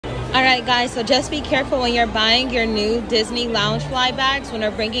All right, guys, so just be careful when you're buying your new Disney Loungefly bags when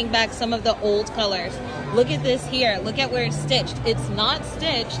they're bringing back some of the old colors. Look at this here. Look at where it's stitched. It's not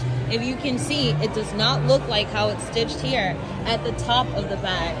stitched. If you can see, it does not look like how it's stitched here at the top of the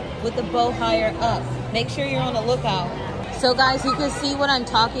bag with the bow higher up. Make sure you're on the lookout. So guys, you can see what I'm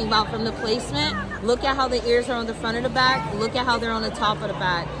talking about from the placement. Look at how the ears are on the front of the bag. Look at how they're on the top of the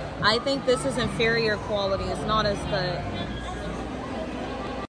bag. I think this is inferior quality. It's not as good.